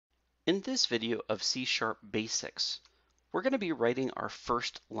In this video of C# Basics, we're going to be writing our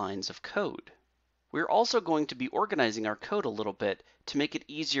first lines of code. We're also going to be organizing our code a little bit to make it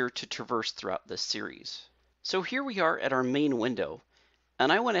easier to traverse throughout this series. So here we are at our main window,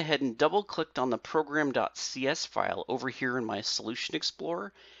 and I went ahead and double-clicked on the program.cs file over here in my Solution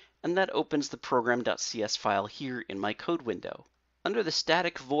Explorer, and that opens the program.cs file here in my code window. Under the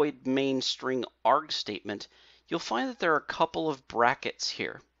static void main string arg statement, you'll find that there are a couple of brackets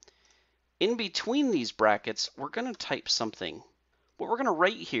here. In between these brackets, we're going to type something. What we're going to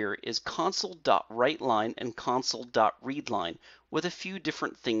write here is console.writeLine and console.readLine with a few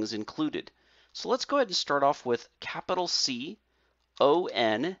different things included. So let's go ahead and start off with capital C,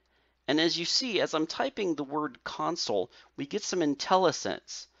 O-N, and as you see, as I'm typing the word console, we get some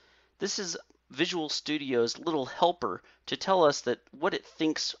IntelliSense. This is Visual Studio's little helper to tell us that what it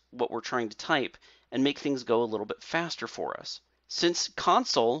thinks what we're trying to type and make things go a little bit faster for us. Since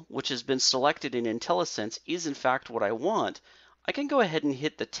console, which has been selected in IntelliSense, is in fact what I want, I can go ahead and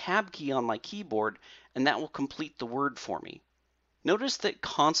hit the Tab key on my keyboard, and that will complete the word for me. Notice that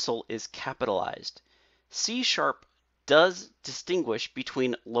console is capitalized. C# does distinguish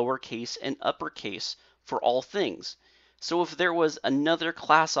between lowercase and uppercase for all things. So if there was another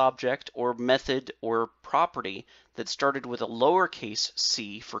class object or method or property that started with a lowercase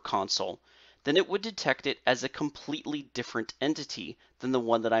c for console, then it would detect it as a completely different entity than the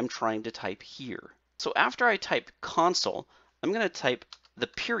one that I'm trying to type here. So after I type console, I'm going to type the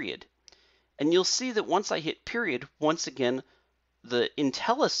period. And you'll see that once I hit period, once again, the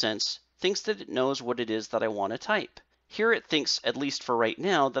IntelliSense thinks that it knows what it is that I want to type. Here it thinks, at least for right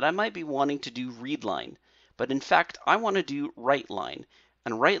now, that I might be wanting to do readline. But in fact, I want to do writeLine.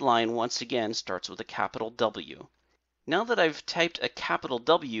 And writeLine, once again, starts with a capital W. Now that I've typed a capital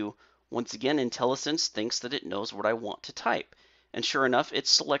W, once again, IntelliSense thinks that it knows what I want to type. And sure enough, it's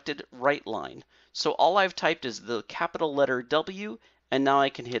selected writeLine. So all I've typed is the capital letter W, and now I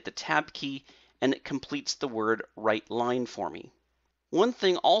can hit the Tab key, and it completes the word writeLine for me. One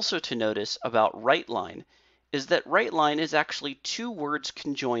thing also to notice about writeLine is that writeLine is actually two words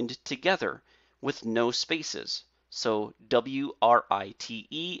conjoined together with no spaces. So W-R-I-T-E-L-I-N-E,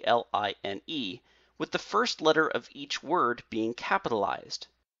 with the first letter of each word being capitalized.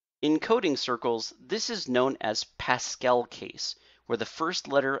 In coding circles, this is known as Pascal case, where the first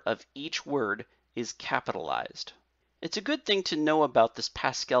letter of each word is capitalized. It's a good thing to know about this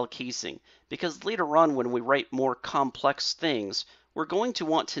Pascal casing, because later on when we write more complex things, we're going to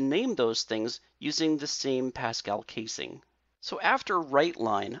want to name those things using the same Pascal casing. So after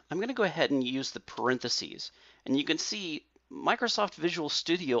writeLine, I'm going to go ahead and use the parentheses. And you can see Microsoft Visual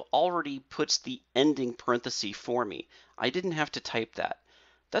Studio already puts the ending parenthesis for me. I didn't have to type that.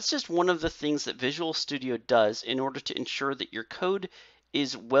 That's just one of the things that Visual Studio does in order to ensure that your code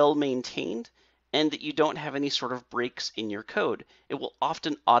is well maintained and that you don't have any sort of breaks in your code. It will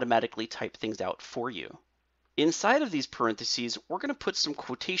often automatically type things out for you. Inside of these parentheses, we're going to put some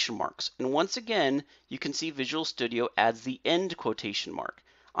quotation marks. And once again, you can see Visual Studio adds the end quotation mark.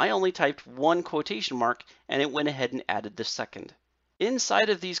 I only typed one quotation mark, and it went ahead and added the second. Inside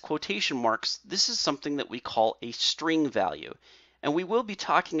of these quotation marks, this is something that we call a string value. And we will be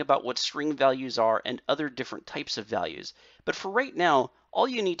talking about what string values are and other different types of values. But for right now, all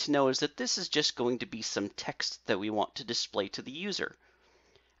you need to know is that this is just going to be some text that we want to display to the user.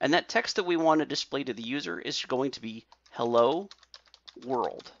 And that text that we want to display to the user is going to be hello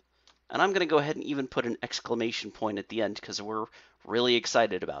world. And I'm going to go ahead and even put an exclamation point at the end because we're really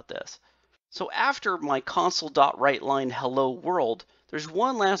excited about this. So after my console.writeLine hello world, there's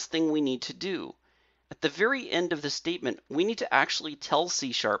one last thing we need to do. At the very end of the statement, we need to actually tell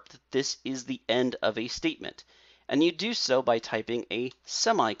C# that this is the end of a statement. And you do so by typing a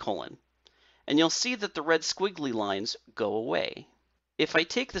semicolon. And you'll see that the red squiggly lines go away. If I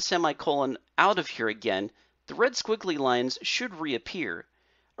take the semicolon out of here again, the red squiggly lines should reappear.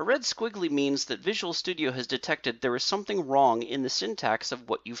 A red squiggly means that Visual Studio has detected there is something wrong in the syntax of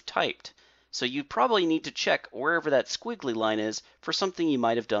what you've typed. So you probably need to check wherever that squiggly line is for something you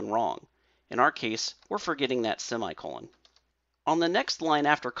might have done wrong. In our case, we're forgetting that semicolon. On the next line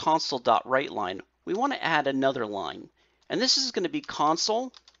after console.writeLine, we want to add another line. And this is going to be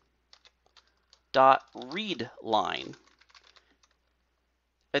console.readLine.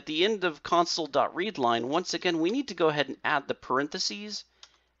 At the end of console.readLine, once again, we need to go ahead and add the parentheses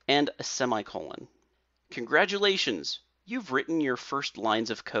and a semicolon. Congratulations! You've written your first lines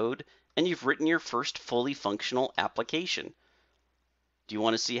of code, and you've written your first fully functional application. Do you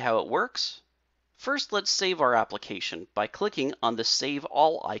want to see how it works? First, let's save our application by clicking on the Save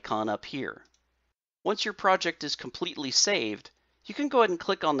All icon up here. Once your project is completely saved, you can go ahead and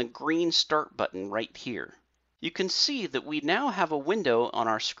click on the green Start button right here. You can see that we now have a window on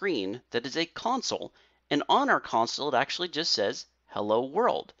our screen that is a console, and on our console it actually just says Hello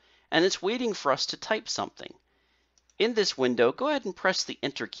World, and it's waiting for us to type something. In this window, go ahead and press the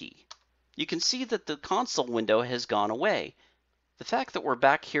Enter key. You can see that the console window has gone away. The fact that we're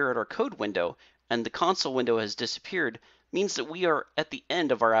back here at our code window and the console window has disappeared means that we are at the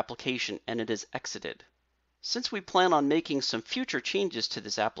end of our application and it is exited. Since we plan on making some future changes to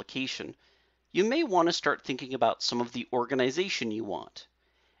this application, you may want to start thinking about some of the organization you want.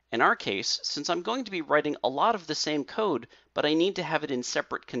 In our case, since I'm going to be writing a lot of the same code, but I need to have it in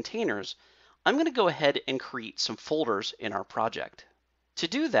separate containers, I'm going to go ahead and create some folders in our project. To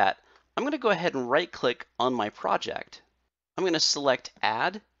do that, I'm going to go ahead and right-click on my project. I'm going to select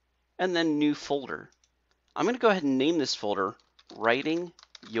Add, and then New Folder. I'm going to go ahead and name this folder Writing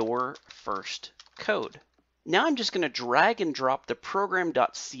Your First Code. Now I'm just going to drag and drop the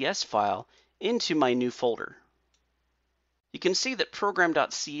program.cs file into my new folder. You can see that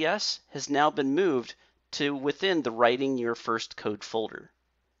program.cs has now been moved to within the Writing Your First Code folder.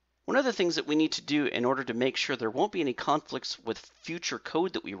 One of the things that we need to do in order to make sure there won't be any conflicts with future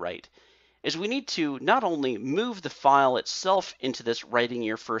code that we write is we need to not only move the file itself into this Writing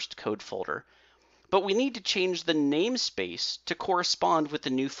Your First Code folder, but we need to change the namespace to correspond with the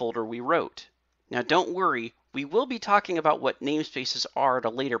new folder we wrote. Now don't worry, we will be talking about what namespaces are at a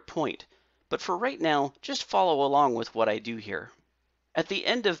later point, but for right now, just follow along with what I do here. At the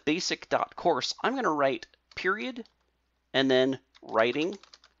end of basic.course, I'm going to write period and then Writing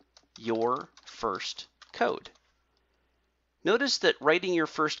Your First Code. Notice that Writing Your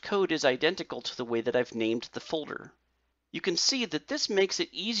First Code is identical to the way that I've named the folder. You can see that this makes it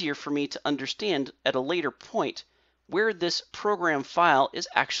easier for me to understand at a later point where this program file is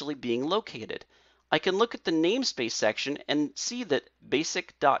actually being located. I can look at the namespace section and see that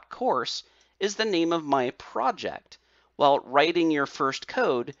basic.course is the name of my project, while Writing Your First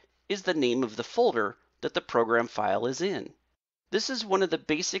Code is the name of the folder that the program file is in. This is one of the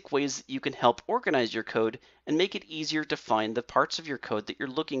basic ways that you can help organize your code and make it easier to find the parts of your code that you're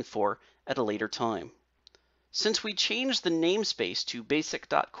looking for at a later time. Since we changed the namespace to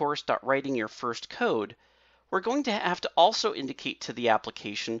basic.course.writingyourfirstcode, we're going to have to also indicate to the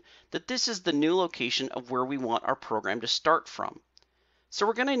application that this is the new location of where we want our program to start from. So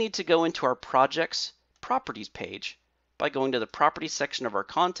we're going to need to go into our Projects Properties page by going to the Properties section of our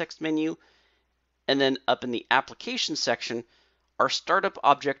context menu, and then up in the Application section, our startup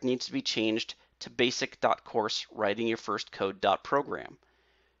object needs to be changed to basic.course.writingyourfirstcode.program.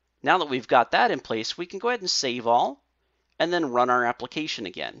 Now that we've got that in place, we can go ahead and save all and then run our application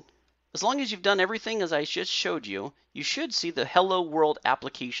again. As long as you've done everything as I just showed you, you should see the Hello World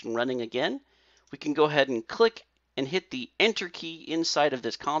application running again. We can go ahead and click and hit the Enter key inside of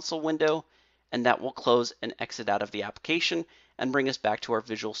this console window, and that will close and exit out of the application and bring us back to our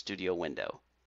Visual Studio window.